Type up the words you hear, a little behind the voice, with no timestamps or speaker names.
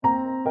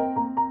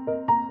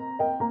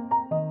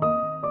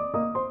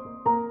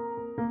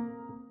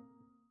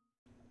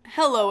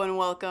Hello and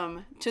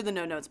welcome to the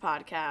No Notes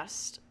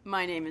Podcast.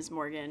 My name is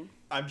Morgan.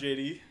 I'm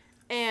JD.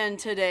 And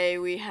today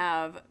we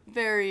have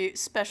very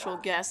special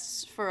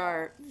guests for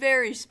our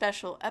very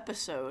special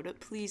episode.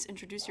 Please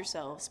introduce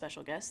yourselves,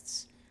 special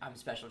guests. I'm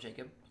Special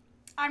Jacob.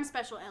 I'm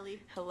Special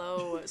Ellie.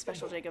 Hello,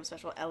 Special Jacob,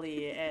 Special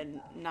Ellie, and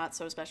not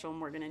so special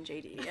Morgan and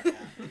JD. Yeah.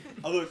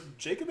 Although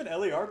Jacob and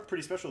Ellie are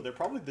pretty special. They're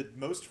probably the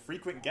most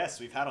frequent guests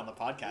we've had on the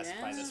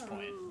podcast by this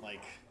point.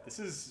 Like, this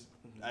is,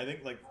 I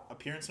think, like,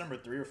 appearance number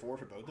 3 or 4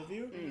 for both of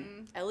you.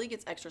 Mm. Ellie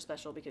gets extra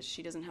special because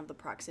she doesn't have the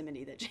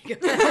proximity that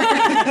Jacob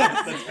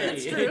That's fair.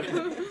 That's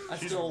true.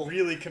 She's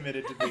really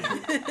committed to being.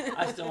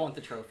 I still want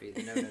the trophy,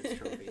 the No Notes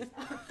trophy.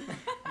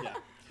 Yeah.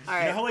 All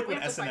right. You know how, like, We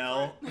when have to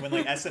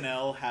fight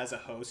SNL has a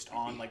host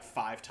on, like,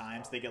 5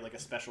 times, they get, like, a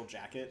special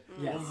jacket?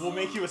 Yes. We'll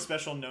make you a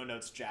special No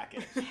Notes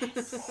jacket.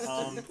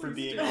 For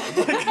being on,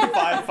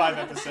 like, five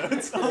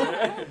episodes.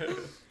 Yay.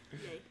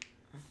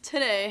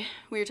 Today,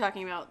 we are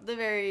talking about the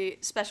very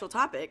special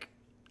topic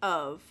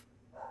of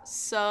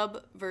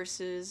sub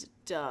versus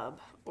dub,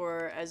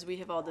 or as we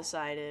have all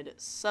decided,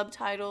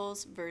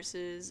 subtitles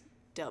versus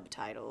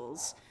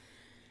dubtitles.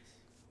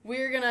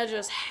 We're gonna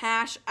just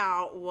hash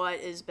out what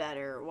is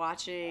better,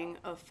 watching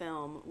a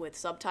film with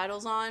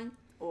subtitles on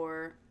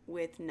or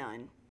with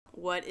none.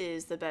 What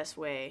is the best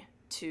way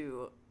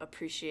to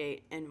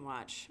appreciate and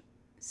watch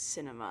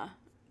cinema?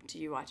 Do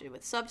you watch it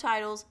with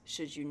subtitles?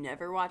 Should you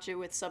never watch it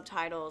with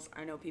subtitles?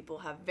 I know people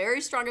have very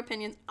strong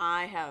opinions.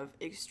 I have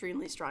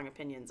extremely strong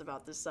opinions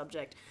about this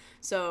subject.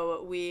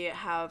 So we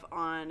have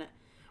on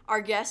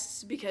our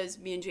guests, because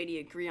me and JD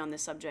agree on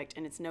this subject,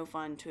 and it's no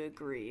fun to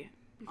agree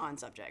on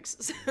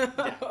subjects.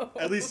 Yeah,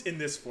 at least in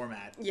this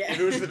format. Yeah. If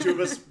it was the two of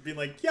us being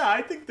like, yeah,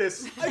 I think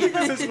this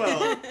as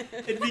well,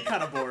 it'd be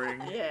kind of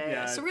boring.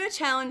 Yeah. So we're going to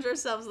challenge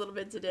ourselves a little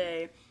bit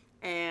today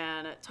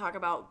and talk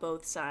about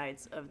both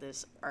sides of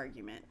this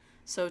argument.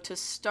 So to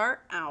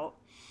start out,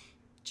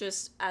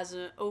 just as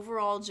an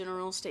overall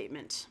general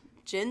statement,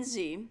 Gen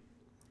Z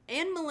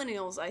and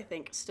millennials, I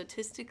think,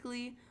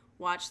 statistically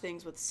watch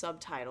things with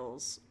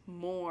subtitles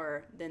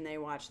more than they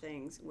watch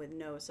things with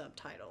no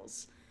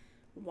subtitles.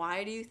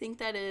 Why do you think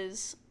that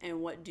is,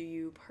 and what do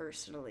you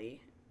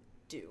personally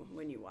do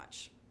when you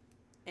watch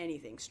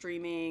anything?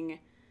 Streaming,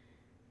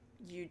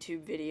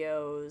 YouTube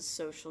videos,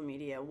 social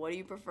media. What do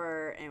you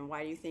prefer, and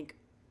why do you think,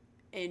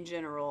 in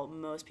general,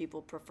 most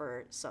people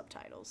prefer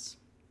subtitles?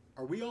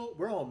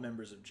 We're all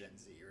members of Gen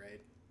Z,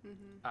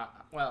 right?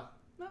 Well,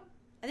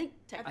 I think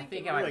I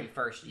think I might be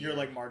first year. You're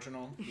like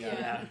marginal?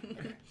 Yeah.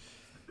 Okay.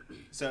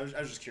 So I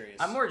was just curious.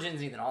 I'm more Gen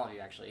Z than all of you,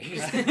 actually.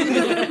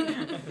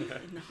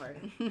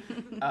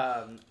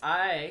 No.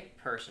 I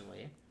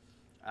personally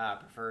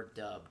prefer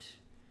dubbed,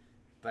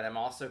 but I'm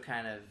also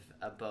kind of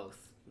a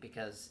both,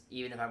 because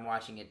even if I'm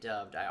watching it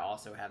dubbed, I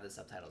also have the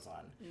subtitles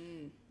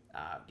on.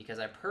 Because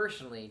I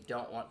personally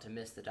don't want to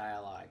miss the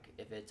dialogue.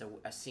 If it's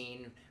a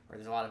scene where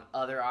there's a lot of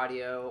other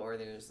audio, or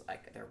there's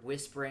like they're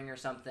whispering or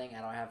something,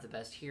 I don't have the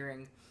best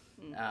hearing.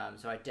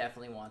 So I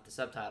definitely want the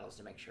subtitles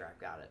to make sure I've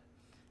got it.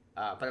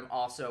 But I'm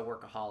also a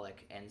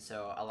workaholic, and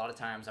so a lot of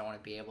times I want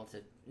to be able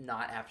to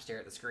not have to stare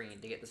at the screen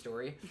to get the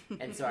story.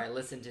 And so I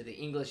listen to the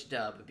English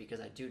dub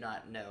because I do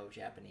not know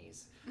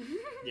Japanese.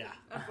 Yeah.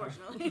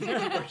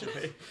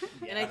 Unfortunately.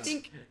 And I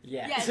think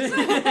Yes.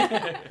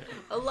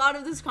 a lot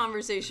of this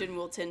conversation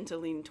will tend to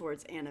lean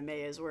towards anime,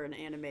 as we're an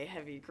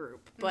anime-heavy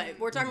group. But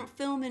we're talking about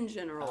film in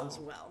general as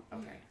well.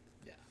 Okay.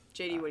 Yeah.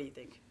 JD, what do you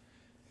think?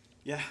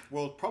 Yeah.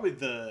 Well, probably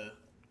the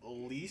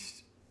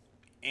least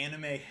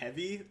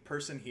anime-heavy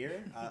person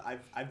here.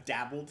 I've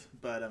dabbled,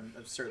 but I'm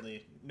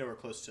certainly nowhere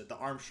close to the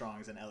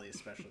Armstrongs and Ellie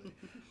especially.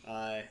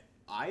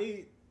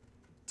 I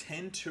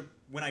tend to,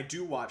 when I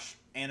do watch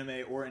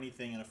anime or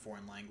anything in a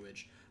foreign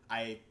language,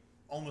 I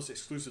almost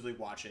exclusively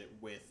watch it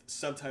with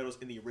subtitles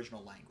in the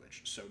original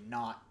language, so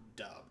not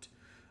dubbed.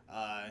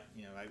 I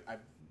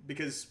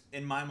because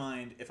in my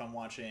mind, if I'm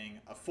watching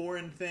a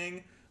foreign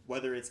thing,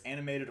 whether it's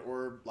animated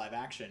or live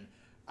action,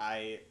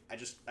 I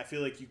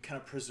feel like you kind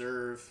of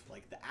preserve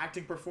like the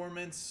acting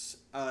performance,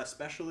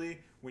 especially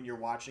when you're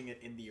watching it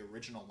in the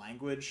original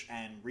language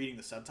and reading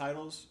the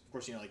subtitles. Of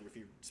course, like if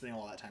you're spending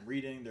all that time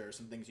reading, there are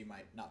some things you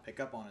might not pick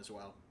up on as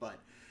well. But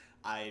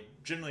I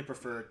generally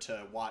prefer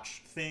to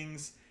watch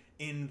things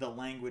in the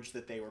language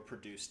that they were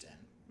produced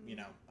in,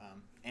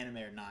 anime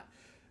or not.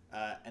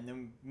 And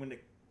then when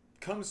it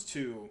comes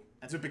to,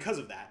 and so because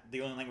of that,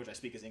 the only language I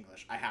speak is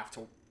English. I have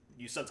to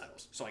use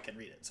subtitles so I can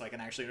read it, so I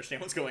can actually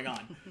understand what's going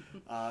on.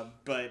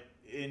 But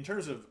in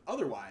terms of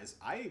otherwise,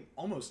 I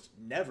almost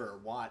never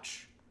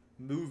watch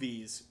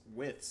movies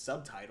with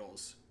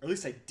subtitles, or at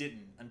least I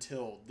didn't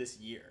until this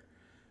year,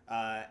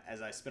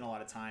 as I spent a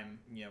lot of time,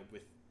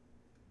 with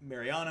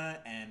Mariana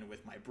and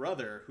with my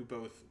brother, who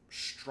both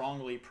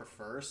strongly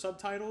prefer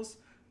subtitles.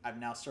 I've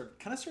now started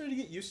to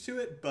get used to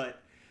it,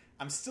 but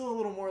I'm still a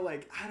little more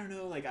like, I don't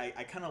know, like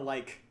I kind of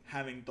like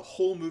having the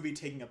whole movie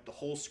taking up the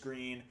whole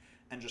screen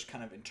and just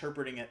kind of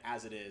interpreting it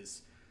as it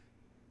is.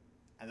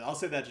 And I'll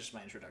say that's just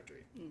my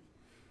introductory.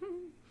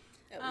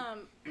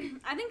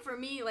 I think for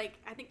me,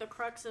 I think the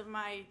crux of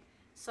my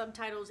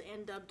subtitles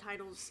and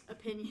dubtitles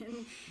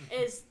opinion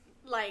is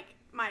like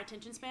my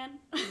attention span.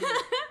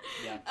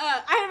 Yeah.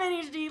 I have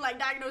ADHD like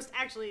diagnosed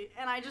actually,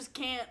 and I just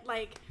can't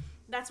like.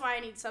 That's why I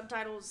need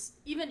subtitles,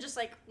 even just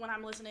like when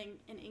I'm listening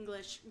in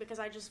English, because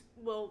I just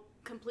will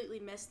completely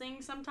miss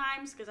things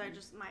sometimes because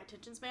my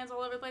attention span's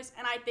all over the place.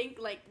 And I think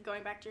like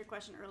going back to your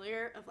question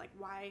earlier of like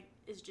why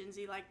is Gen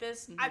Z like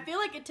this? I feel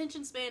like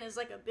attention span is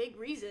like a big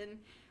reason.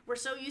 We're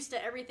so used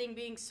to everything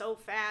being so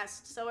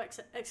fast, so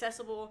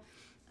accessible.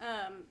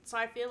 So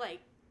I feel like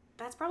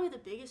that's probably the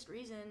biggest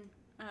reason.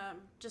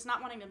 Just not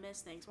wanting to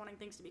miss things, wanting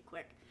things to be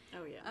quick.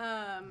 Oh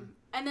yeah.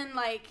 And then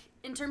like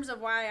in terms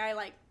of why I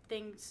like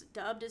things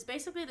dubbed is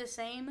basically the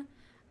same.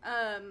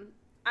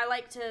 I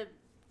like to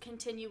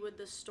continue with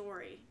the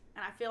story,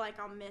 and I feel like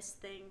I'll miss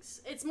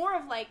things. It's more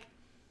of like,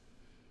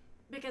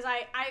 because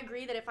I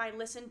agree that if I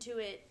listen to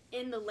it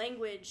in the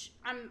language,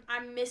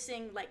 I'm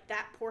missing like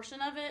that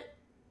portion of it,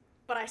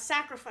 but I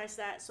sacrifice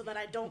that so that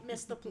I don't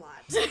miss the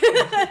plot.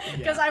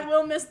 Because I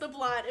will miss the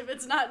plot if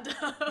it's not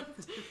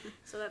dubbed.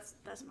 So that's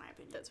my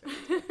opinion. That's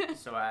right.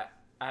 So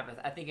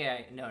I think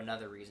I know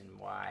another reason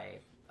why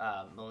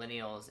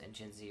millennials and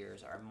Gen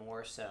Zers are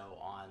more so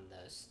on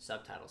the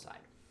subtitle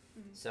side.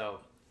 So,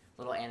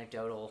 little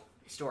anecdotal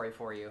story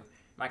for you.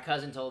 My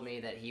cousin told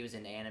me that he was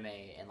into anime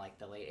in like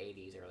the late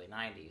 80s, early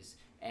 90s,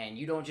 and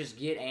you don't just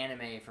get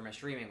anime from a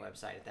streaming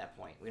website at that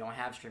point. We don't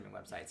have streaming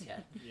websites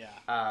yet.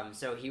 Yeah.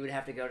 So he would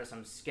have to go to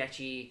some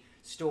sketchy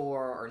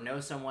store or know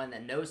someone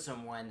that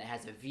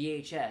has a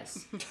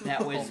VHS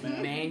that was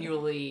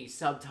manually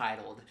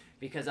subtitled,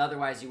 because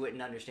otherwise you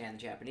wouldn't understand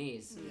the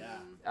Japanese.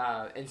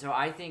 Yeah. And so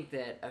I think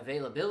that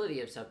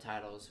availability of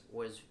subtitles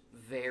was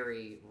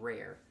very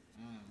rare.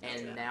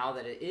 And now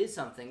that it is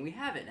something, we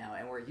have it now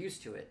and we're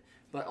used to it.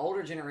 But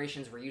older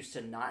generations were used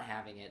to not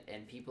having it,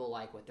 and people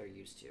like what they're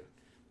used to.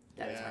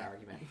 That is my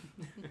argument.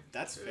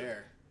 That's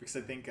fair, because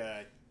I think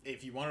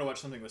if you wanted to watch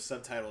something with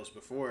subtitles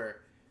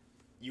before,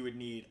 you would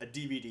need a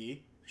DVD,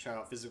 shout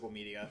out physical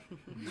media,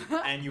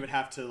 and you would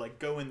have to like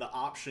go in the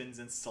options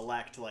and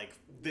select like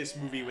this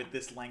movie with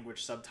this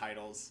language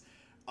subtitles.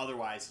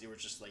 Otherwise, you were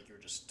just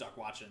stuck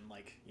watching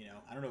like,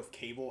 I don't know if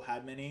cable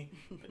had many,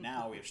 but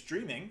now we have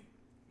streaming.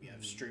 We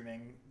have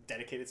streaming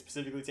dedicated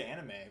specifically to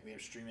anime. We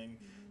have streaming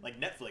like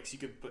Netflix. You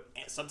could put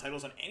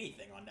subtitles on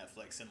anything on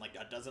Netflix in like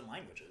a dozen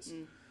languages.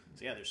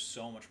 So yeah, there's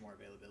so much more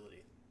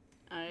availability.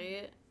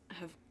 I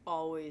have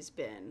always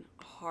been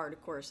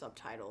hardcore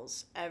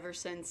subtitles ever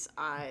since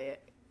I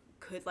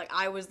could. Like,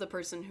 I was the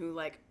person who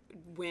like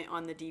went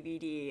on the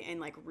DVD and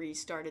like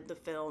restarted the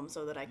film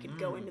so that I could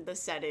go into the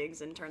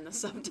settings and turn the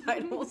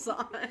subtitles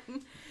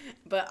on.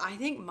 But I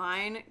think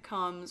mine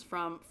comes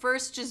from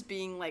first just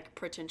being like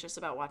pretentious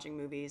about watching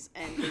movies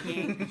and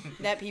thinking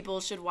that people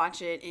should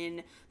watch it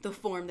in the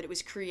form that it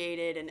was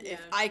created, and if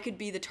I could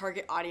be the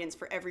target audience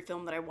for every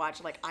film that I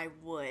watch, like I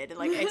would.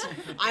 Like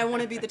I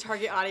want to be the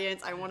target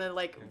audience. I want to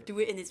like do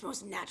it in its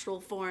most natural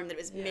form that it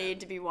was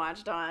made to be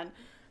watched on.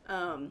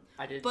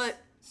 I did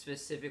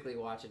specifically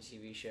watch a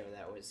TV show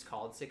that was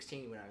called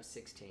 16 when I was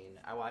 16.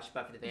 I watched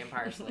Buffy the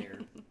Vampire Slayer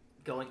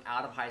going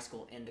out of high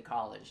school into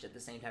college at the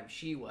same time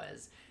she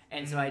was.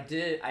 And so I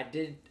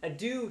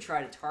do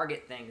try to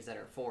target things that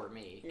are for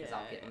me, because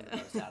I'll get the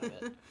most out of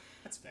it.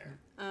 That's fair.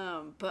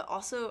 But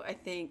also I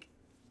think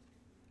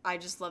I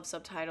just love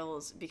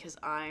subtitles because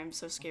I'm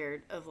so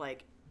scared of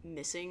like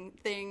missing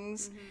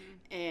things.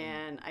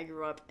 And I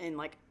grew up in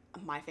like,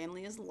 my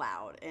family is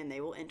loud and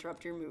they will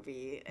interrupt your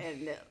movie,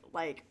 and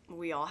like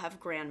we all have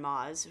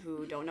grandmas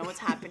who don't know what's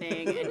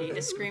happening and need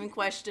to scream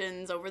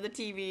questions over the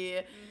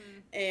TV.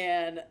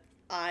 And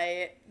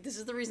this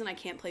is the reason I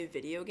can't play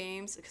video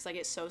games, because I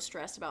get so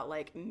stressed about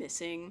like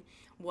missing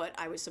what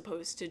I was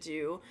supposed to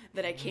do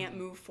that I can't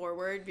move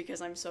forward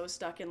because I'm so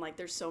stuck in like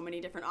there's so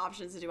many different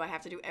options to do. I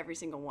have to do every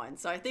single one.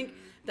 So I think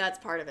that's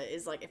part of it,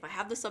 is like if I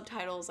have the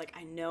subtitles, like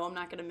I know I'm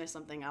not going to miss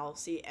something. I'll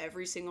see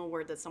every single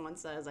word that someone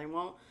says. I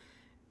won't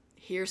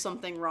hear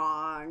something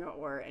wrong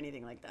or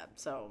anything like that.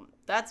 So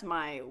that's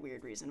my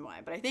weird reason why.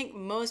 But I think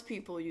most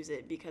people use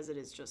it because it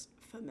is just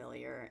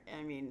familiar.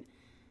 I mean,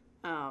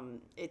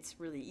 it's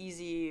really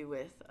easy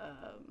with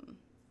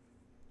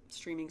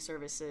streaming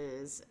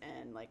services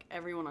and like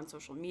everyone on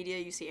social media.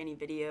 You see any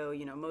video,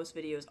 most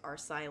videos are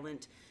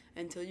silent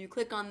until you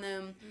click on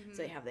them.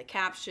 So they have the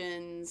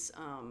captions.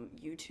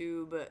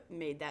 YouTube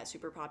made that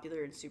super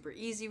popular and super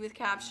easy with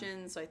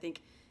captions. So I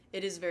think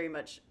it is very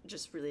much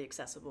just really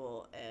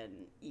accessible and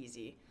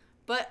easy.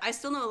 But I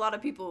still know a lot of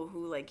people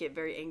who like get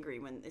very angry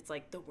when it's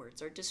like the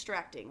words are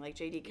distracting. Like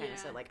JD kind of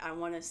said, like I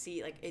want to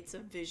see, like it's a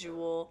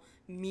visual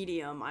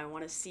medium. I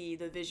want to see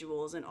the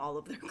visuals in all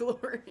of their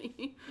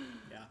glory.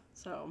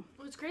 So.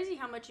 Well, it's crazy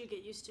how much you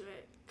get used to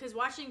it. Because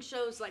watching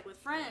shows like with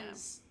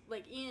friends,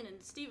 like Ian and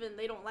Steven,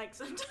 they don't like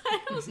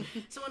subtitles.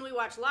 So when we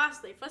watch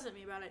Lost, they fuss at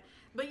me about it.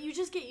 But you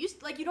just get used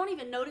to, like, you don't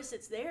even notice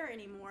it's there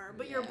anymore.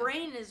 But your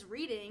brain is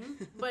reading,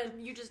 but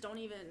you just don't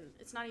even,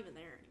 it's not even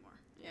there anymore.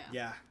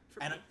 Yeah.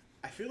 And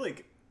I feel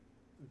like,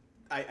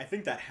 I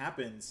think that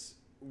happens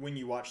when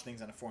you watch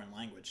things in a foreign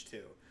language,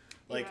 too.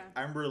 Like, Yeah.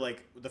 I remember,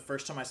 like, the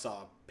first time I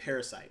saw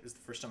Parasite was the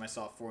first time I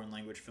saw a foreign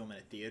language film in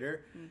a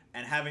theater.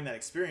 And having that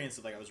experience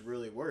of, like, I was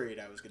really worried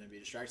I was going to be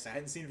distracted. I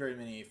hadn't seen very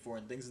many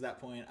foreign things at that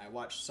point. I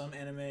watched some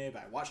anime,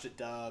 but I watched it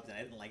dubbed, and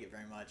I didn't like it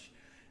very much.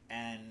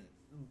 And,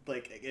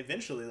 like,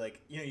 eventually,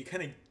 like, you know, you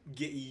kind of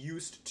get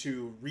used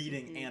to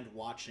reading and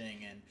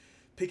watching and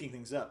picking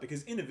things up.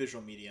 Because in a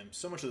visual medium,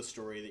 so much of the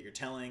story that you're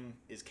telling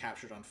is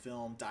captured on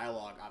film.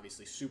 Dialogue,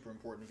 obviously, super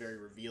important, very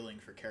revealing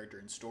for character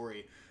and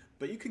story.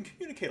 But you can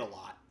communicate a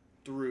lot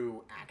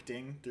through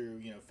acting, through,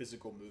 you know,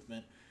 physical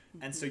movement.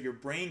 And so your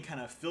brain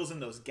kind of fills in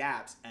those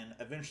gaps, and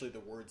eventually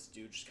the words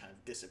do just kind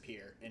of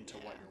disappear into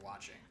what you're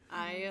watching.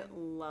 I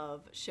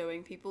love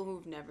showing people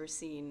who've never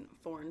seen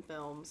foreign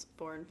films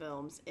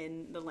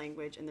in the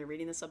language, and they're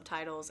reading the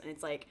subtitles, and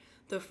it's like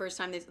the first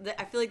time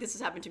I feel like this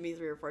has happened to me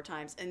 3 or 4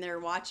 times, and they're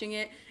watching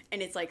it,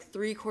 and it's like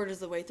 3/4 of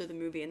the way through the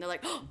movie, and they're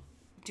like, oh,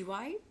 do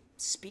I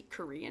speak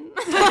Korean?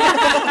 Like,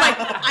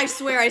 I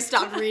swear I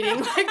stopped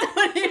reading like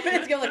 20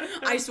 minutes ago. Like,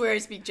 I swear I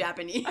speak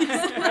Japanese. Like,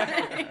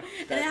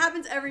 and it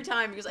happens every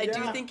time, because I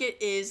do think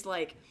it is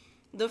like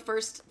the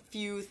first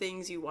few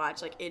things you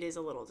watch, like, it is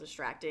a little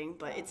distracting,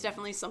 but it's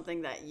definitely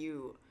something that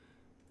you,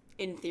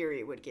 in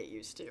theory, would get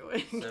used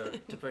to. So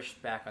to push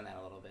back on that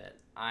a little bit,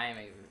 I am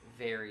a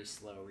very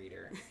slow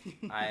reader.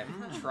 I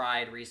have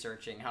tried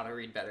researching how to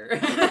read better. It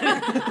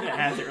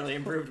hasn't really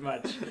improved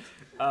much.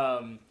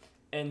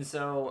 And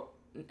so,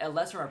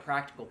 less from a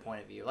practical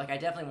point of view, like, I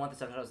definitely want the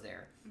subtitles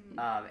there,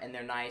 and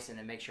they're nice, and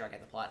it makes sure I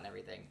get the plot and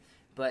everything.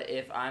 But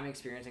if I'm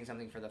experiencing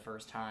something for the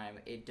first time,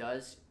 it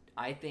does,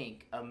 I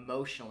think,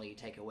 emotionally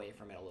take away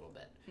from it a little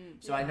bit.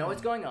 So I know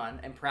what's going on,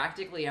 and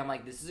practically I'm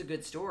like, this is a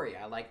good story.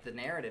 I like the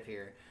narrative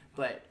here.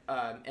 But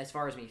as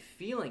far as me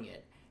feeling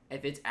it,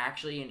 if it's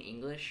actually in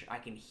English, I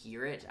can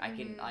hear it. I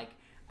can, like,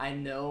 I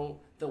know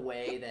the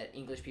way that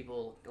English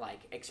people, like,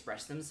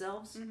 express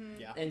themselves.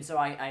 Yeah. And so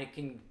I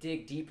can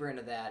dig deeper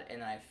into that,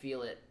 and I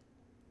feel it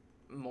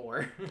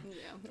more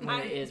when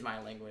it is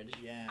my language.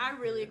 Yeah. I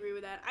really agree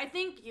with that. I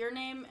think Your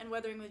Name and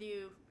Weathering with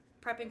You,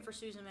 prepping for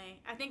Suzume,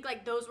 I think,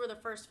 like, those were the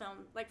first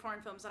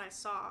foreign films that I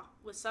saw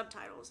with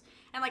subtitles.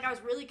 And, like, I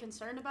was really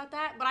concerned about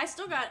that, but I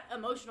still got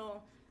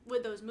emotional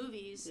with those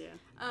movies.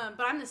 Yeah.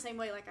 But I'm the same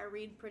way. Like, I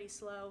read pretty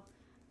slow.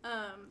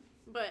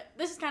 But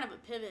this is kind of a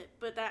pivot,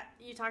 but that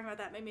you talking about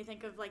that made me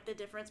think of, like, the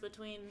difference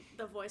between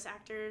the voice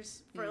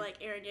actors for like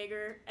Eren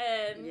Yeager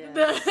and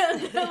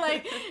the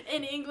like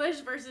in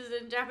English versus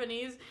in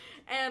Japanese.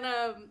 And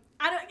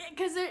I don't,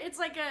 because it's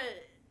like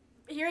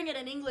hearing it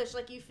in English,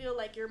 like, you feel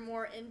like you're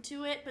more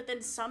into it, but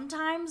then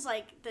sometimes,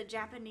 like, the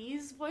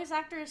Japanese voice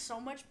actor is so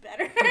much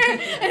better.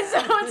 And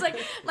so it's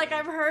like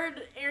I've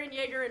heard Eren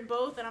Yeager in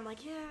both, and I'm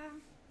like, yeah,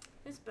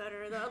 it's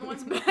better. The other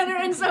one's better.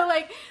 And so,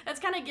 like, that's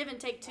kind of give and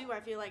take, too,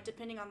 I feel like,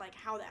 depending on, like,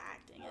 how the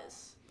acting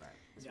is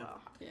as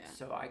well. Yeah.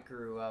 So I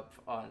grew up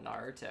on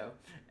Naruto,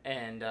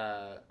 and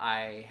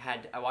I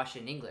watched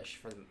it in English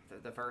for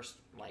the first,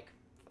 like,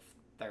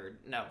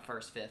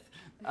 first fifth.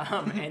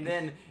 And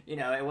then, you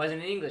know, it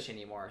wasn't in English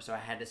anymore, so I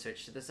had to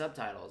switch to the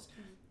subtitles.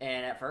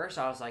 And at first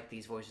I was like,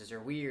 these voices are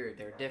weird,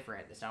 they're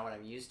different, it's not what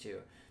I'm used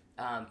to.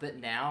 But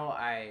now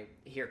I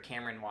hear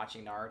Cameron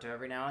watching Naruto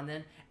every now and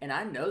then, and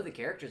I know the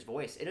character's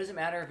voice. It doesn't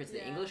matter if it's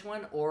the English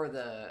one or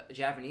the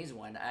Japanese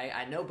one.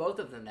 I know both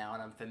of them now,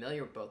 and I'm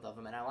familiar with both of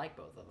them, and I like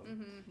both of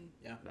them.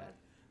 Yeah. But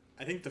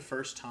I think the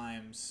first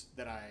times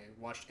that I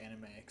watched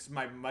anime, because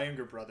my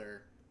younger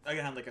brother, I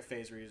had like a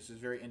phase where he was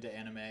very into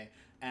anime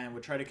and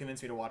would try to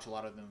convince me to watch a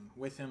lot of them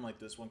with him, like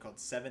this one called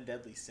 7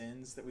 Deadly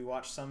Sins that we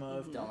watched some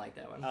of. don't like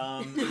that one.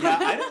 Yeah,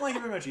 I didn't like it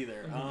very much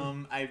either.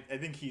 I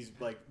think he's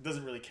like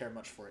doesn't really care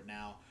much for it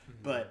now,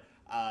 but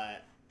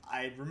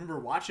I remember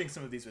watching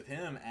some of these with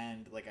him,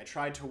 and like I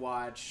tried to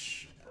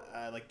watch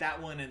like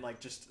that one, and like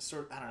just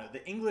sort of, I don't know,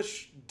 the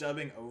English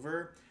dubbing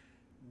over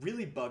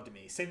really bugged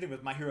me. Same thing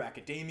with My Hero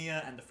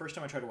Academia, and the first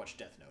time I tried to watch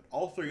Death Note.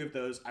 All 3 of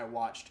those I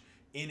watched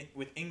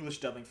with English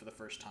dubbing for the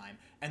first time,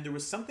 and there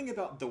was something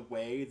about the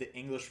way the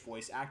English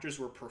voice actors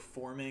were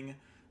performing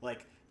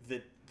like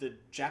the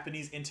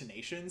Japanese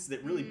intonations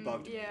that really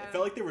bugged me. It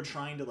felt like they were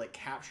trying to like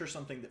capture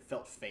something that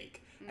felt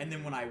fake. And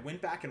then when I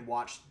went back and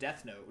watched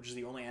Death Note, which is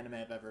the only anime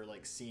I've ever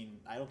like seen,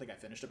 I don't think I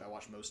finished it, but I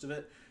watched most of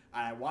it.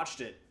 I watched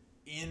it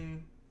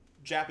in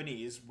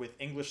Japanese with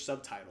English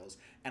subtitles,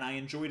 and I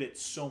enjoyed it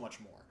so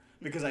much more,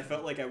 because I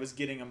felt like I was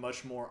getting a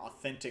much more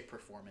authentic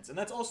performance. And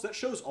that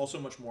shows also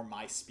much more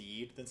my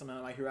speed than something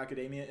that My Hero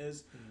Academia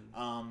is.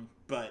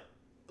 But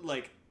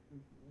like,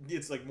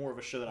 it's like more of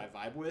a show that I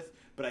vibe with,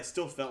 but I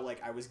still felt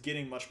like I was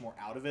getting much more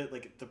out of it.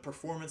 Like, the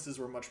performances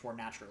were much more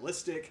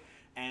naturalistic,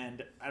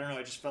 and I don't know,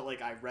 I just felt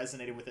like I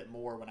resonated with it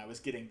more when I was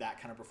getting that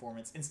kind of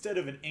performance, instead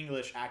of an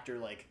English actor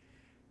like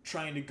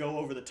trying to go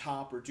over the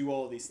top or do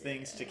all of these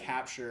things to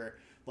capture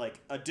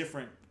like a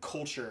different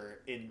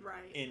culture in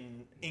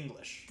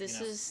English. This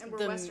is And we're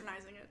the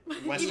westernizing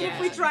it. Even if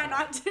we try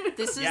not to.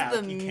 This is Yeah,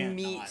 the like, you can't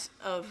meat not.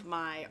 of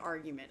my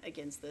argument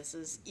against this,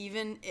 is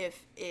even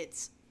if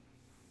it's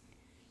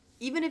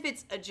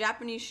a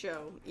Japanese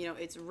show, you know,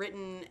 it's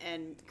written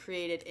and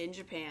created in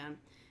Japan,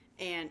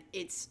 and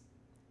it's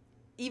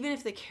even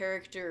if the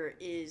character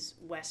is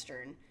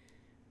Western,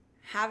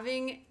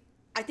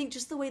 I think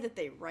just the way that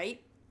they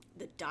write,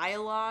 the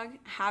dialogue,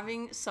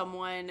 having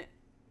someone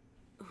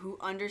who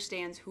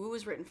understands who it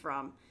was written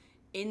from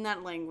in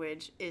that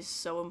language is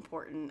so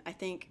important. I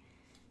think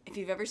if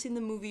you've ever seen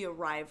the movie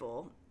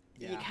Arrival,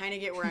 you kind of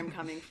get where I'm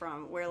coming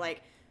from, where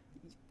like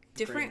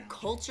different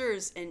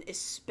cultures and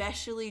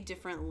especially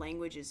different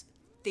languages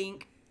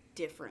think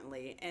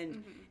differently,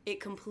 and it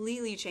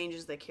completely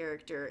changes the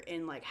character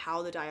in like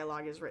how the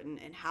dialogue is written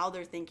and how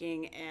they're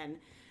thinking. And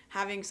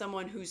having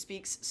someone who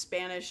speaks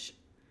Spanish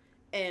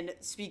and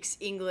speaks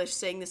English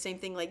saying the same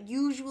thing, like,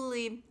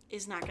 usually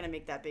is not going to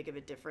make that big of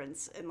a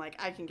difference. And like,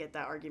 I can get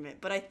that argument,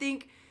 but I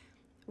think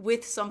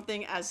with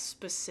something as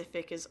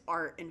specific as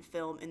art and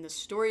film, in the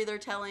story they're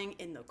telling,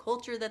 in the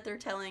culture that they're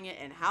telling it,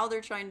 and how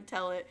they're trying to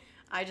tell it,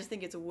 I just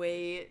think it's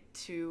way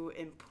too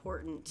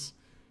important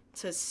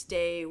to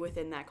stay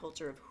within that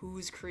culture of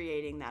who's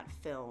creating that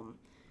film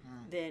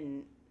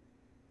than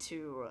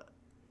to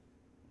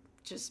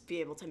just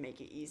be able to make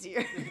it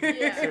easier.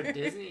 So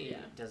Disney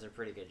does a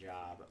pretty good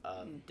job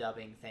of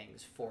dubbing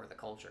things for the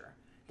culture.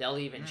 They'll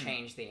even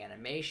change the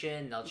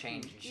animation, they'll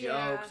change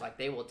jokes, like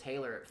they will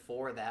tailor it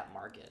for that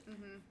market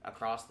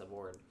across the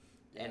board.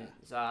 And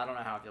so I don't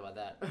know how I feel about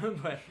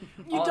that. But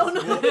you don't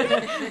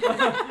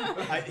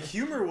know.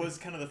 Humor was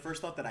kind of the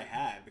first thought that I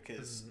had,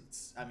 because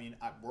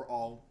we're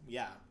all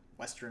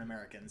Western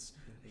Americans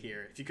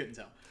here, if you couldn't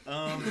tell.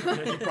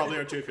 You probably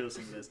are too if you're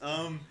listening to this.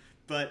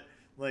 But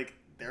like,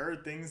 there are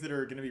things that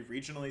are going to be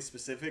regionally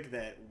specific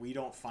that we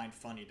don't find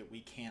funny, that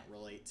we can't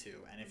relate to.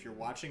 And if you're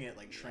watching it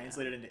like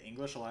translated into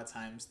English, a lot of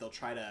times they'll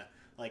try to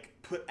like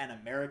put an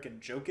American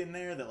joke in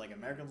there that like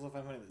Americans will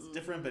find funny that's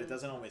different, but it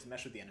doesn't always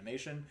mesh with the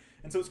animation.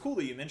 And so it's cool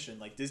that you mentioned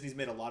like Disney's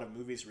made a lot of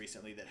movies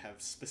recently that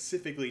have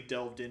specifically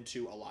delved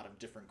into a lot of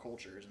different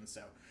cultures, and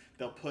so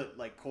they'll put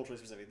like culturally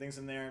specific things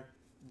in there.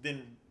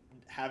 Then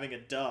having a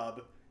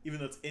dub, even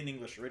though it's in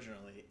English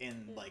originally,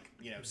 in like,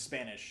 you know,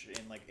 Spanish,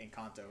 in like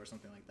Encanto or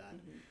something like that.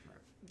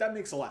 That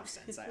makes a lot of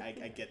sense. I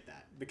get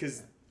that,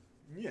 because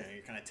you're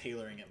kind of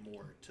tailoring it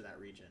more to that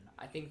region.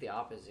 I think the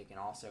opposite can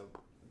also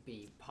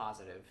be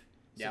positive.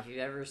 So if you've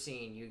ever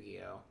seen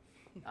Yu-Gi-Oh,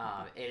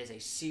 it is a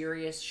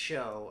serious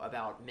show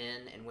about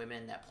men and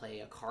women that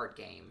play a card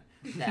game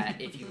that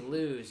if you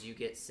lose, you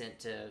get sent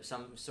to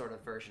some sort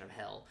of version of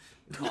hell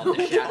called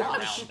the Shadow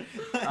Realm.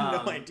 I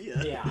had no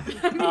idea.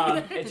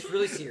 Yeah. It's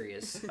really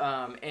serious.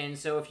 And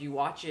so if you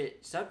watch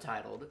it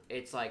subtitled,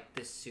 it's like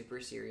this super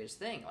serious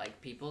thing.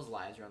 Like, people's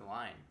lives are on the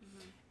line.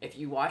 If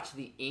you watch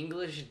the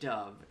English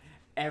dub,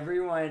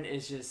 everyone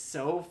is just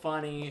so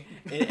funny.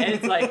 And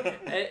it's like,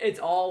 it's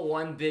all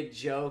one big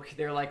joke.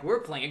 They're like,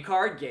 we're playing a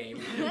card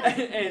game.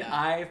 And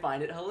I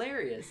find it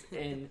hilarious.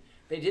 And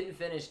they didn't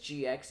finish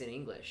GX in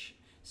English.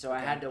 So I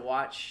had to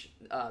watch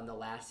the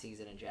last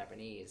season in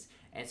Japanese.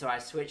 And so I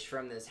switched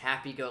from this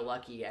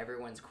happy-go-lucky,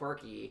 everyone's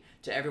quirky,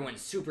 to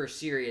everyone's super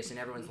serious and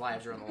everyone's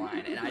lives are on the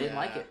line. And I didn't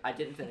like it. I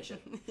didn't finish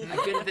it. I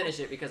couldn't finish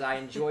it because I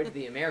enjoyed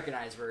the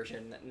Americanized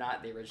version,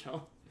 not the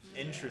original.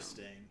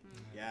 Interesting.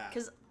 Yeah.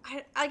 Because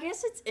I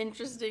guess it's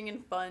interesting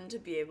and fun to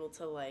be able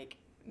to, like,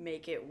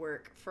 make it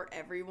work for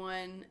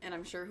everyone. And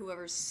I'm sure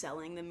whoever's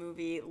selling the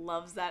movie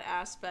loves that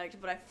aspect.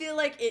 But I feel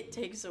like it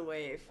takes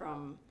away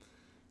from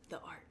the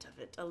art of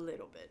it a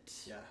little bit.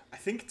 Yeah, I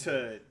think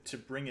to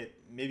bring it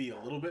maybe a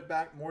little bit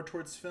back more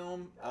towards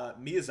film,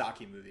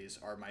 Miyazaki movies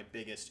are my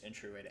biggest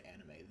entryway to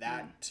anime.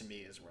 That to me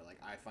is where like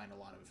I find a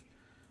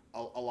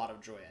lot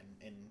of joy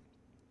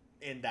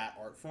in that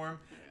art form.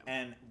 Yeah.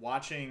 And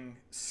watching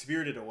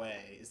Spirited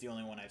Away is the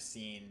only one I've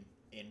seen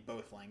in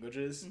both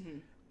languages.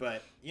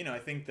 But you know, I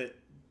think that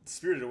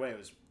Spirited Away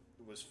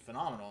was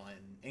phenomenal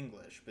in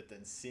English, but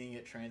then seeing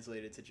it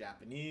translated to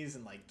Japanese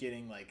and like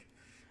getting like,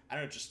 I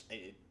don't know, just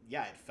it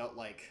felt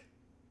like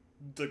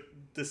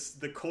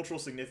the cultural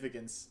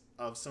significance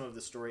of some of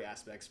the story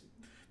aspects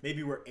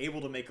maybe were able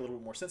to make a little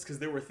bit more sense, because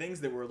there were things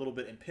that were a little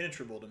bit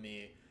impenetrable to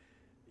me,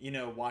 you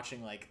know,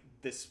 watching like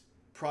this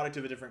product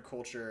of a different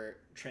culture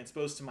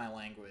transposed to my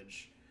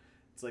language.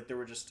 It's like there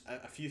were just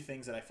a few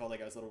things that I felt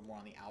like I was a little more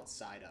on the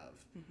outside of,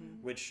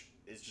 which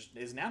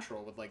is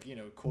natural with like, you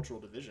know, cultural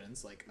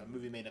divisions. Like a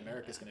movie made in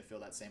America is going to feel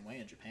that same way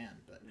in Japan,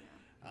 but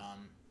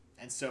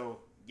and so.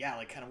 Yeah,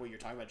 like kind of what you're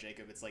talking about,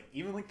 Jacob. It's like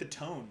even like the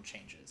tone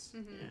changes,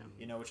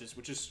 you know,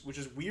 which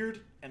is weird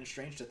and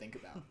strange to think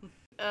about.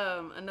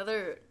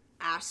 Another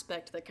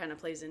aspect that kind of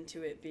plays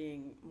into it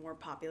being more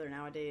popular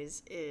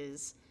nowadays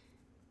is,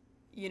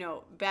 you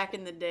know, back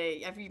in the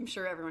day, I'm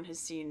sure everyone has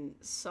seen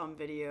some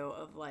video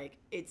of like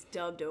it's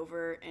dubbed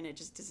over and it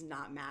just does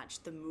not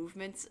match the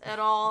movements at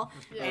all,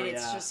 and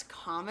it's just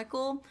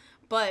comical.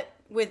 But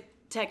with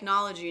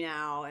technology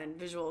now and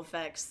visual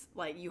effects,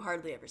 like you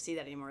hardly ever see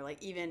that anymore.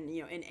 Like even,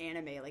 you know, in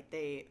anime, like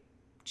they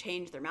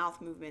change their mouth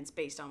movements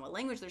based on what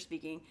language they're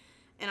speaking.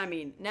 And I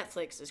mean,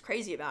 Netflix is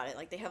crazy about it.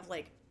 Like they have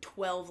like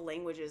 12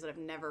 languages that I've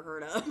never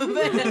heard of.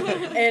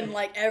 And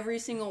like every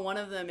single one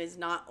of them is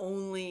not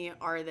only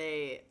are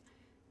they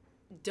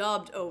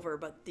dubbed over,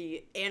 but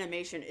the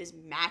animation is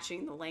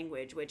matching the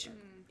language, which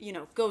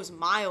goes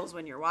miles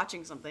when you're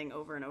watching something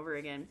over and over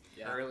again.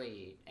 Yeah.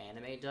 Early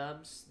anime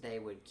dubs, they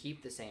would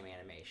keep the same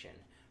animation,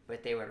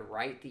 but they would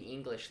write the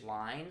English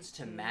lines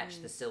to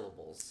match the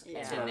syllables, Yeah.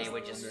 and then they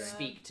would just Yeah.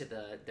 speak to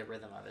the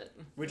rhythm of it.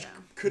 Which Yeah.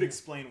 could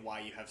explain why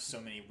you have so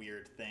many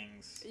weird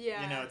things.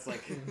 Yeah. You know, it's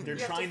like they're You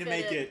have trying to to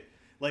fit make it. it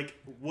like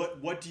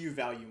what do you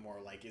value more?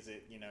 Like, is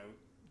it,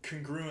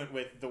 congruent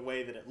with the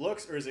way that it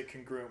looks, or is it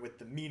congruent with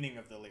the meaning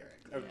of the lyric?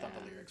 Or not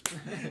the lyrics,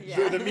 but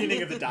Yeah. the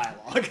meaning of the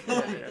dialogue.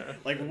 Yeah.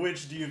 Like,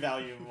 which do you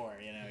value more?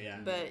 Yeah.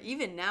 But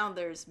even now,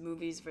 there's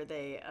movies where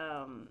they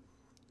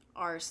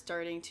are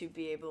starting to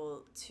be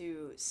able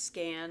to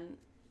scan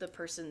the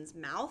person's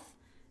mouth,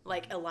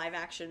 like a live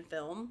action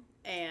film,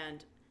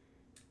 and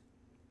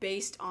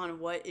based on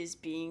what is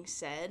being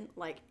said,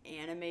 like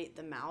animate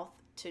the mouth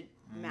to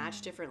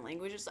match different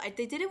languages.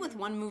 They did it with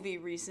one movie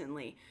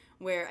recently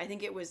where I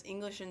think it was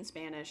English and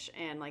Spanish,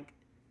 and like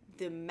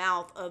the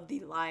mouth of the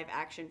live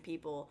action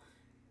people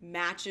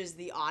matches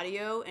the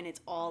audio, and it's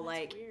all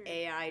like weird.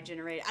 AI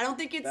generated. I don't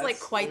think it's That's- like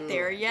quite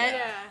there yet,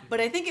 Yeah. but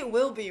I think it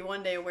will be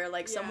one day where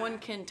like Yeah. someone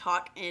can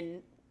talk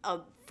in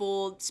a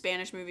full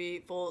Spanish movie,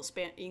 full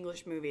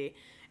English movie,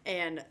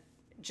 and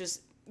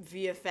just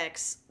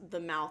VFX the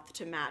mouth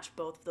to match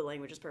both of the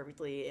languages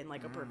perfectly in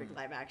like a perfect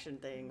live action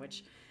thing,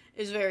 which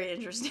is very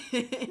interesting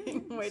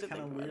way It's to kind think of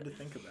about weird it. to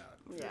think about.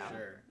 For Yeah.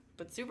 sure.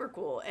 But super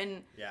cool.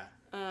 And Yeah.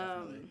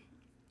 Definitely.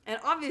 and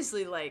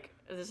obviously, like,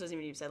 this doesn't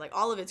even need to say, like,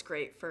 all of it's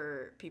great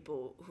for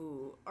people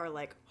who are,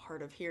 like,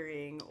 hard of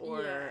hearing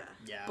or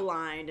Yeah.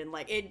 blind. And,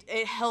 like,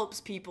 it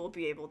helps people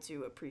be able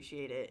to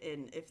appreciate it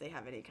if they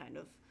have any kind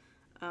of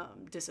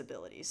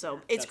disability. So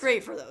it's That's-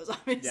 great for those,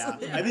 obviously.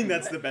 Yeah. I think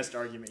that's the best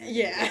argument. You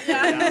Yeah.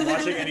 can make. Yeah.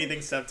 Watching anything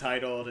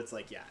subtitled, it's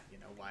like,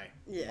 why?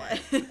 Yeah.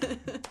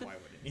 Why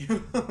wouldn't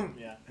you?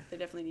 Yeah. They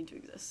definitely need to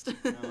exist.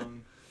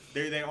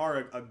 They are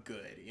a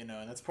good, and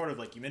that's part of,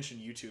 like, you mentioned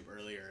YouTube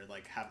earlier,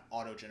 like, have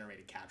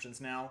auto-generated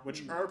captions now,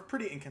 which are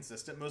pretty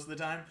inconsistent most of the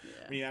time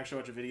when you actually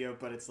watch a video,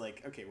 but it's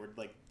like, okay, we're,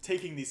 like,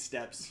 taking these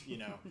steps,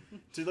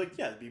 to, like,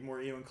 be more,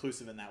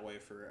 inclusive in that way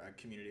for a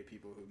community of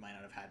people who might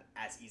not have had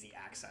as easy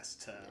access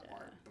to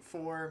art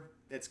before.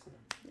 It's cool.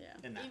 Yeah.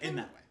 In that Even-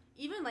 way.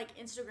 Even like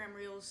Instagram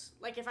Reels,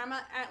 like if I'm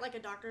at like a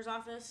doctor's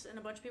office and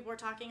a bunch of people are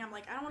talking, I'm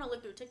like, I don't want to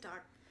look through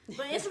TikTok.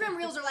 But Instagram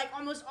Reels are like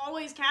almost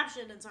always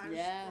captioned, and so I just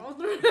Yeah. scroll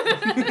through.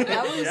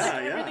 That was- Yeah,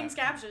 Like, yeah. everything's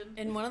captioned.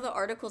 And one of the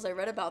articles I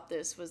read about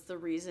this was the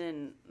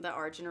reason that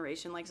our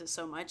generation likes it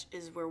so much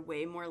is we're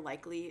way more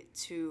likely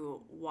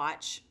to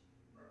watch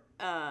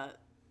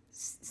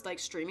like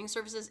streaming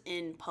services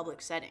in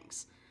public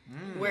settings.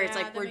 Where it's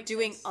Yeah, like that we're makes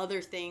doing sense.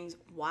 other things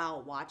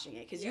while watching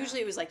it. Because Yeah.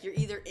 usually it was like you're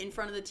either in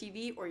front of the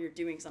TV or you're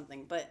doing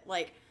something. But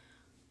like,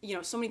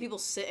 so many people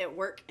sit at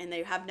work and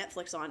they have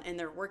Netflix on and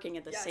they're working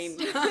at the Yes. same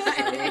So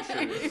time.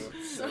 true.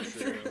 So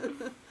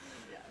true.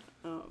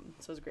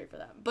 So it's great for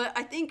that. But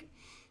I think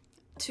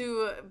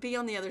to be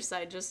on the other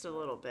side just a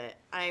little bit,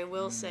 I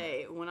will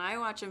say when I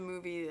watch a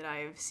movie that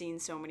I've seen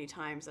so many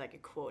times that I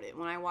could quote it,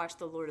 when I watch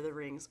The Lord of the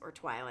Rings or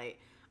Twilight,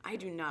 I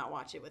do not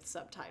watch it with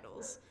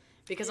subtitles.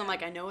 Because I'm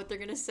like, I know what they're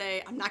going to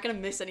say. I'm not going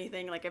to miss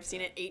anything. Like, I've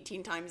seen it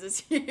 18 times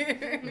this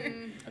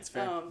year. That's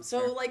fair. That's So,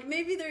 fair. like,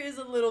 maybe there is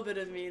a little bit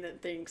of me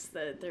that thinks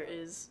that there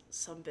is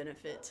some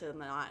benefit to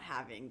not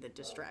having the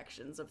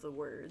distractions of the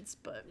words.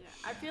 But Yeah,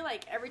 I feel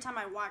like every time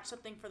I watch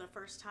something for the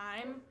first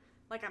time,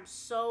 like I'm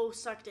so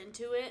sucked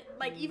into it.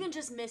 Like even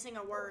just missing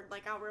a word,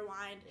 like I'll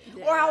rewind,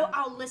 Yeah. or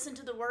I'll listen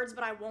to the words,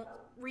 but I won't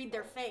read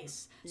their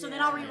face. So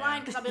then I'll Yeah.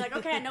 rewind because I'll be like,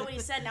 okay, I know what he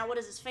said. Now what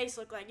does his face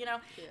look like? Yeah.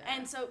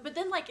 And so, but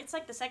then like it's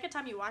like the second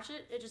time you watch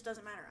it, it just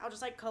doesn't matter. I'll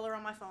just like color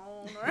on my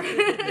phone, or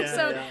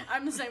so yeah.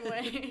 I'm the same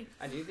way.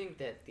 I do think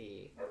that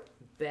the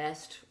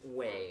best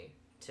way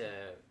to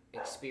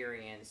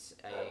experience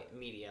a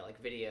media, like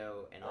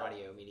video and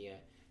audio media,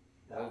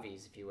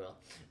 movies, if you will,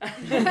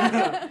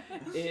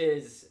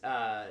 is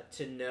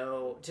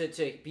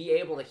to be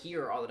able to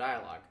hear all the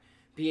dialogue.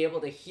 Be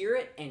able to hear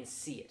it and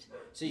see it.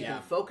 So you Yeah.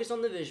 can focus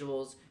on the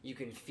visuals, you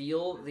can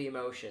feel the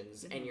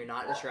emotions, and you're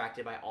not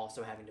distracted by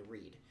also having to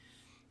read.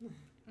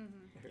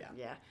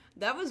 yeah,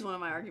 that was one of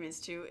my arguments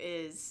too,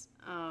 is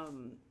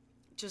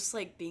just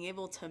like being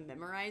able to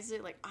memorize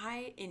it. Like,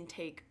 I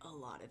intake a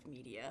lot of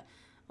media.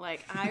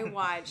 Like, I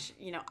watch,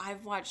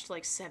 I've watched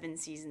like 7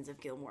 seasons of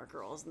Gilmore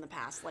Girls in the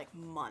past like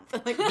month,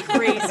 like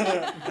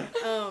crazy.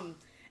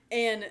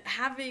 And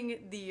having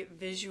the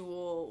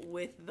visual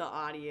with the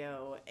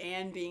audio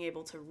and being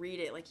able to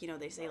read it, like,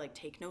 they say like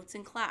take notes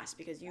in class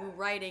because you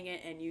writing it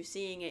and you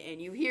seeing it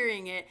and you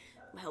hearing it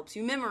helps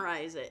you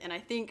memorize it. And I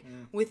think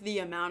with the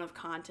amount of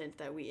content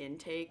that we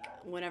intake,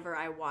 whenever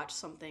I watch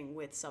something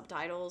with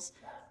subtitles,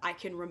 I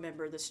can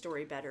remember the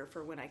story better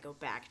for when I go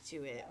back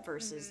to it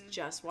versus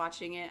just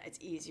watching it. It's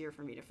easier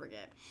for me to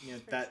forget.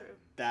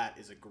 That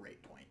is a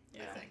great point.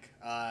 Yeah. I think.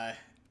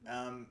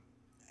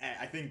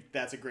 I think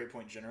that's a great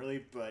point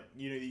generally, but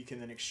you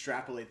can then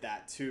extrapolate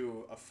that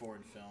to a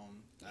foreign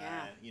film.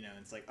 Yeah.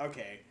 It's like,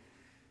 okay,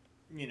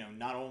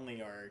 not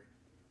only are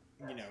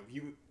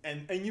you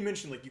and you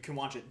mentioned like you can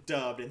watch it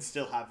dubbed and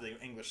still have the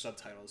English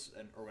subtitles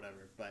or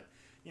whatever, but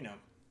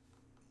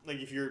like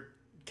if you're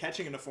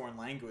catching in a foreign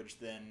language,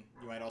 then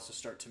you might also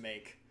start to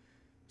make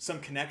some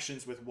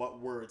connections with what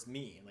words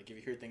mean. Like if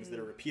you hear things that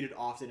are repeated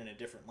often in a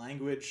different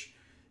language,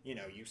 you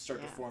know, you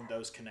start to form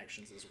those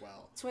connections as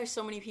well. That's why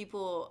so many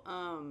people,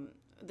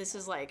 this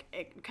is like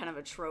kind of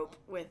a trope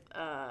with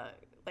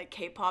like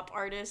K-pop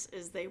artists,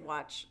 is they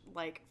watch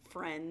like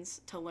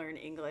Friends to learn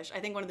English. I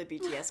think one of the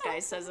BTS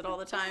guys says it all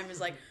the time,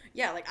 is like,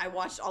 yeah, like I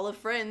watched all of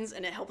Friends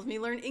and it helped me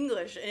learn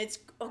English. And it's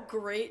a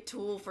great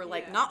tool for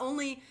like not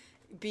only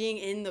being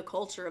in the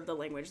culture of the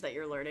language that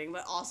you're learning,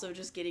 but also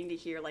just getting to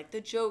hear like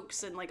the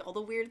jokes and like all the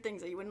weird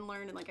things that you wouldn't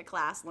learn in like a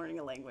class learning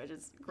a language.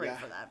 It's great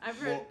for that. I've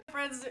heard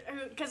friends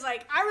who, because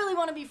like I really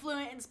want to be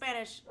fluent in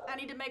Spanish. I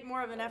need to make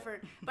more of an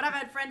effort. But I've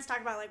had friends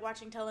talk about like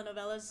watching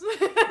telenovelas.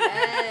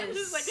 Yes.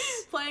 Just like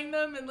playing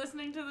them and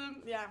listening to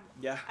them. Yeah.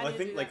 Yeah. Well, I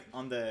think like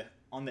on the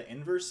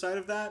inverse side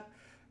of that,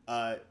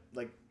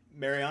 like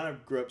Mariana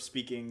grew up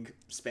speaking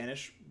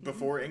Spanish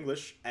before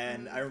English,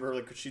 and I remember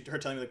like her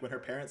telling me like when her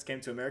parents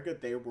came to America,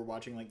 they were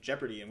watching like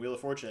Jeopardy and Wheel of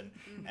Fortune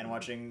and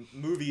watching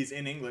movies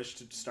in English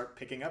to start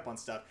picking up on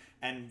stuff.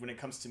 And when it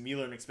comes to me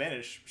learning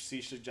Spanish,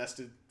 she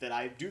suggested that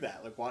I do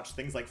that, like watch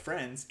things like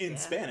Friends in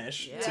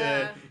Spanish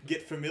to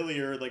get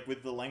familiar like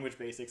with the language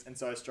basics. And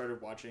so I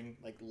started watching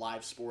like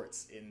live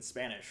sports in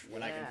Spanish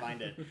when I can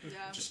find it,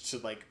 just to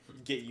like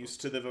get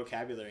used to the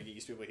vocabulary and get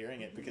used to people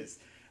hearing it, because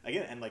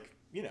again, and like,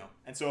 you know,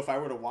 and so if I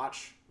were to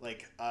watch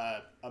like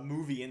a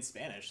movie in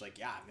Spanish, like,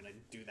 yeah, I'm gonna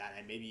do that,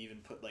 and maybe even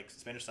put like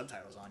Spanish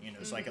subtitles on, you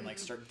know, so I can like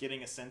start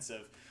getting a sense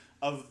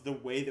of the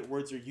way that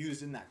words are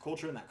used in that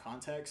culture, in that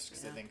context.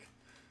 Because I think,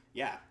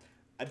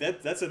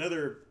 that's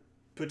another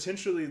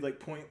potentially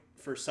like point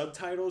for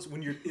subtitles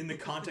when you're in the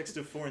context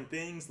of foreign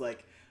things.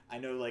 Like, I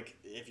know, like,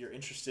 if you're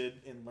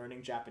interested in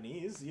learning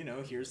Japanese, you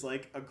know, here's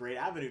like a great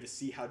avenue to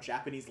see how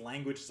Japanese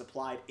language is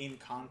applied in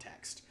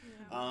context.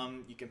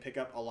 You can pick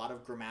up a lot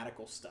of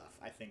grammatical stuff,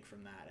 I think,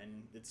 from that,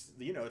 and it's,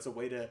 you know, it's a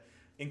way to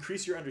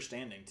increase your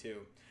understanding too.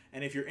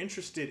 And if you're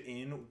interested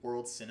in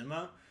world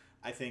cinema,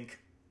 I think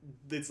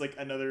it's like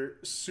another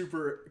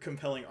super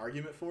compelling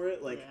argument for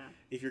it. Like,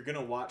 if you're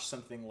gonna watch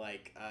something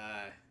like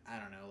I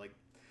don't know, like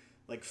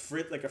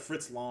a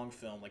Fritz Lang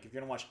film, like if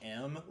you're gonna watch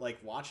M, like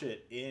watch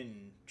it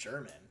in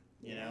German.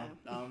 You know,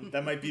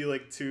 that might be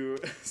like too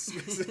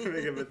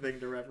specific of a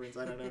thing to reference.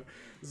 I don't know.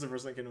 This is the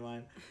first thing that came to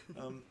mind.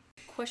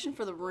 Question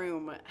for the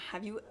room: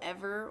 have you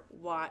ever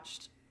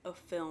watched a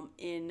film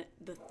in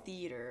the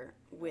theater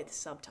with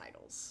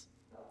subtitles?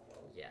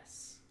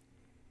 Yes.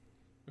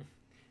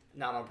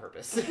 Not on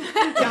purpose.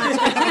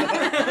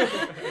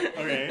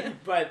 Okay.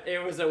 But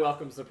it was a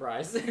welcome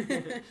surprise.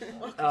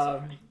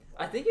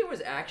 I think it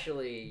was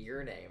actually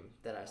your name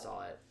that I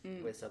saw it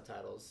with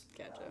subtitles.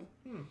 Gotcha.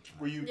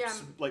 Were you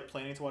like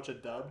planning to watch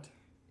it dubbed?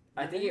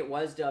 I think it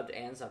was dubbed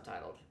and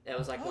subtitled. It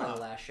was like one of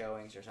the last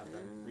showings or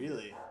something.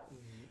 Really?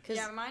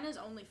 Yeah, mine is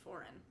only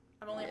foreign.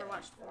 I've only ever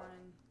watched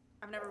foreign.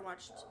 I've never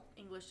watched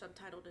English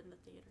subtitled in the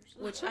theaters.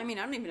 Which, I mean,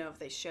 I don't even know if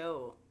they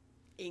show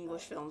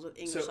English films with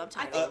English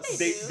subtitles. I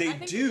think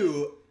they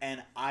do,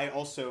 and I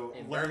also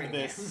learned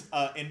this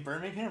in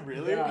Birmingham.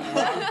 Really?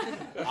 Yeah.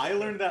 I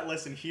learned that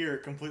lesson here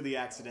completely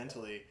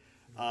accidentally.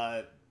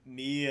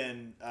 Me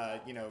and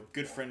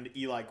good friend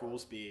Eli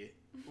Goolsby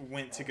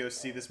went to go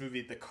see this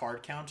movie, The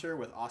Card Counter,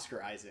 with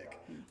Oscar Isaac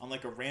on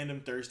like a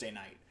random Thursday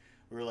night.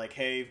 We were like,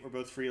 hey, we're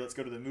both free, let's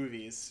go to the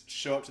movies.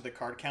 Show up to the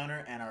card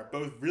counter and are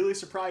both really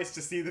surprised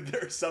to see that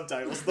there are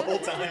subtitles the whole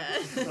time.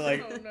 We're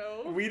like,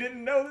 oh, no. We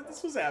didn't know that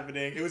this was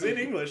happening. It was in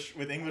English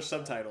with English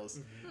subtitles.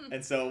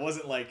 And so it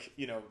wasn't like,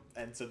 you know,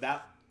 and so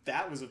that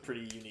was a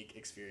pretty unique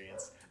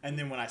experience. And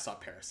then when I saw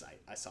Parasite,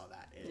 I saw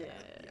that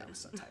with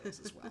subtitles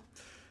as well.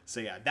 So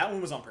yeah, that one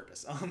was on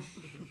purpose.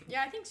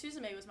 Yeah, I think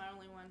Suzume was my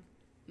only one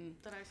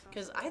that I saw.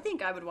 Because I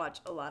think I would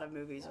watch a lot of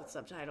movies with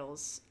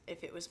subtitles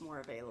if it was more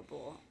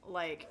available.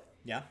 Like,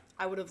 yeah,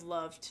 I would have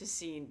loved to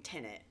see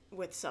Tenet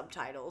with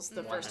subtitles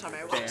the first time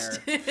I watched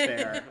it.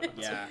 Fair,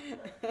 yeah.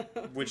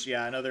 Which,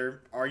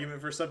 another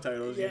argument for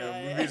subtitles. You know,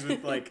 movies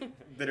with like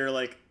that are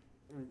like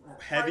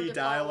heavy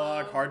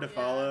dialogue, hard to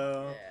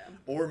follow,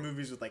 or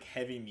movies with like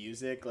heavy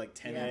music, like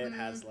Tenet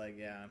has like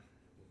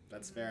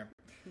that's fair.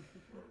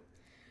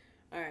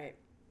 All right,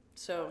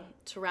 so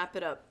to wrap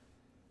it up,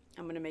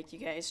 I'm gonna make you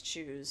guys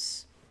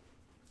choose.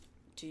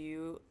 Do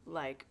you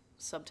like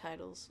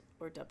subtitles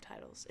or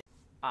dubtitles?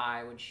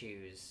 I would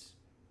choose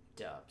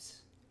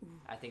dubs.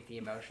 I think the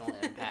emotional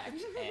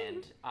impact,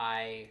 and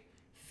I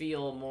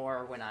feel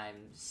more when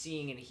I'm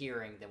seeing and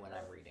hearing than when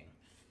I'm reading.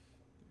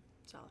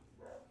 Solid.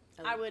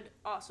 I would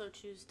also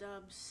choose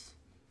dubs,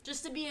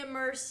 just to be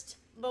immersed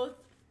both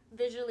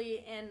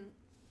visually and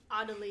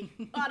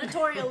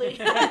auditorially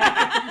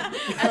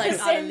I like at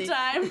the same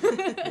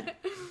time.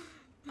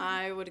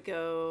 I would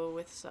go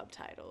with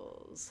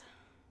subtitles.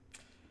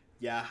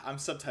 Yeah, I'm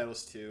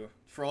subtitles too,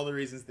 for all the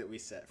reasons that we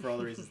said, for all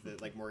the reasons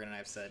that like Morgan and I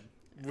have said,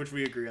 which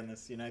we agree on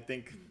this. You know, I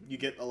think you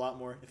get a lot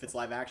more, if it's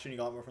live action, you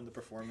get a lot more from the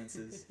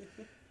performances.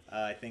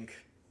 I think,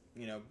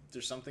 you know,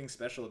 there's something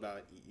special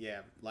about,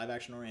 live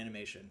action or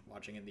animation,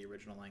 watching in the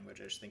original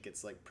language. I just think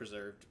it's like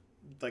preserved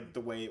like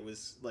the way it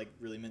was like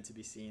really meant to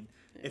be seen.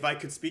 If I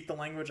could speak the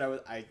language, that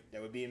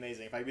would be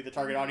amazing. If I could be the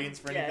target audience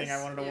for anything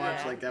I wanted to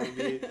watch, like that would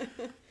be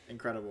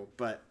incredible.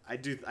 But I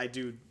don't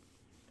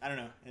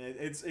know.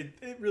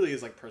 It really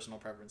is like personal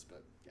preference,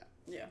 but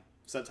Yeah.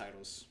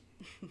 Subtitles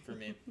for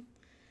me.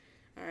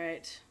 All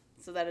right.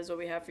 So that is what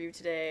we have for you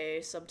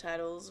today.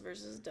 Subtitles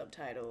versus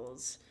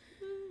Dubtitles.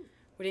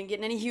 We didn't get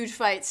in any huge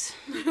fights.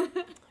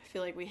 I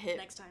feel like we hit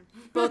Next time.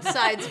 both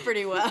sides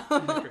pretty well.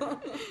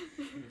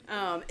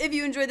 If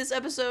you enjoyed this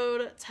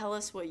episode, tell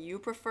us what you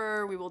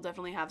prefer. We will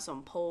definitely have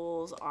some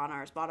polls on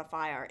our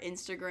Spotify, our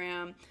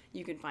Instagram.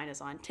 You can find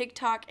us on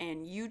TikTok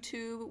and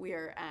YouTube. We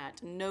are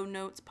at No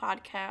Notes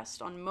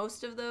Podcast on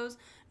most of those.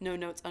 No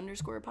Notes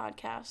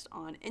 _podcast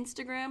on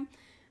Instagram.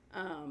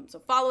 So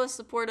follow us,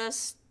 support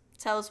us,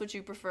 tell us what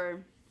you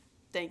prefer.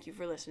 Thank you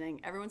for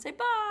listening. Everyone say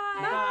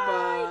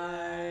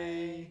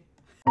bye.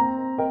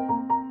 Bye.